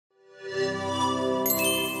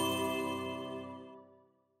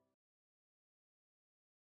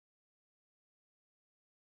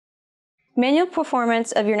Manual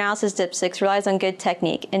performance of urinalysis dipsticks relies on good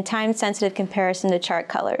technique and time-sensitive comparison to chart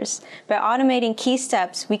colors. By automating key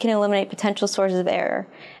steps, we can eliminate potential sources of error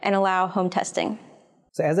and allow home testing.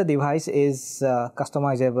 So as the device is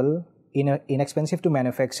customizable, inexpensive to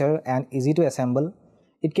manufacture, and easy to assemble,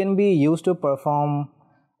 it can be used to perform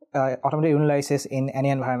automated urinalysis in any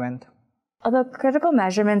environment. Although critical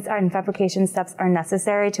measurements and fabrication steps are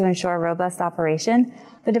necessary to ensure robust operation,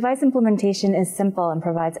 the device implementation is simple and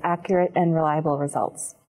provides accurate and reliable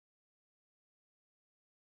results.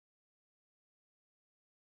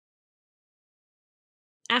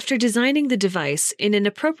 After designing the device in an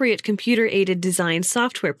appropriate computer-aided design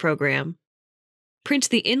software program, print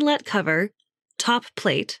the inlet cover, top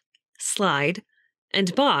plate, slide,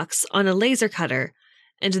 and box on a laser cutter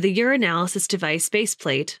and the urinalysis device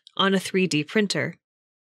baseplate on a 3D printer.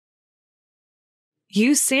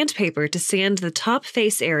 Use sandpaper to sand the top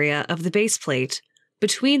face area of the baseplate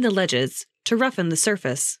between the ledges to roughen the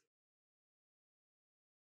surface.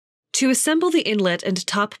 To assemble the inlet and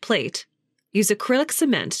top plate, use acrylic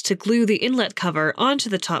cement to glue the inlet cover onto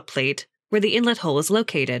the top plate where the inlet hole is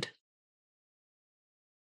located.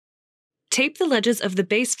 Tape the ledges of the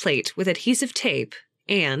base plate with adhesive tape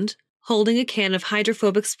and, holding a can of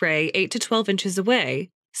hydrophobic spray 8 to 12 inches away,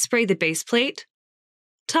 spray the base plate,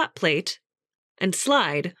 top plate, and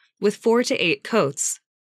slide with 4 to 8 coats.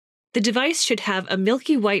 The device should have a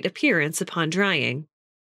milky white appearance upon drying.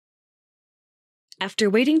 After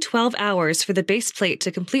waiting 12 hours for the base plate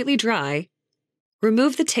to completely dry,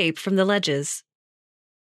 remove the tape from the ledges.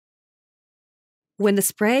 When the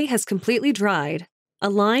spray has completely dried,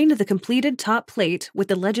 align the completed top plate with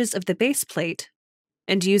the ledges of the base plate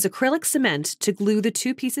and use acrylic cement to glue the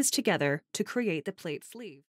two pieces together to create the plate sleeve.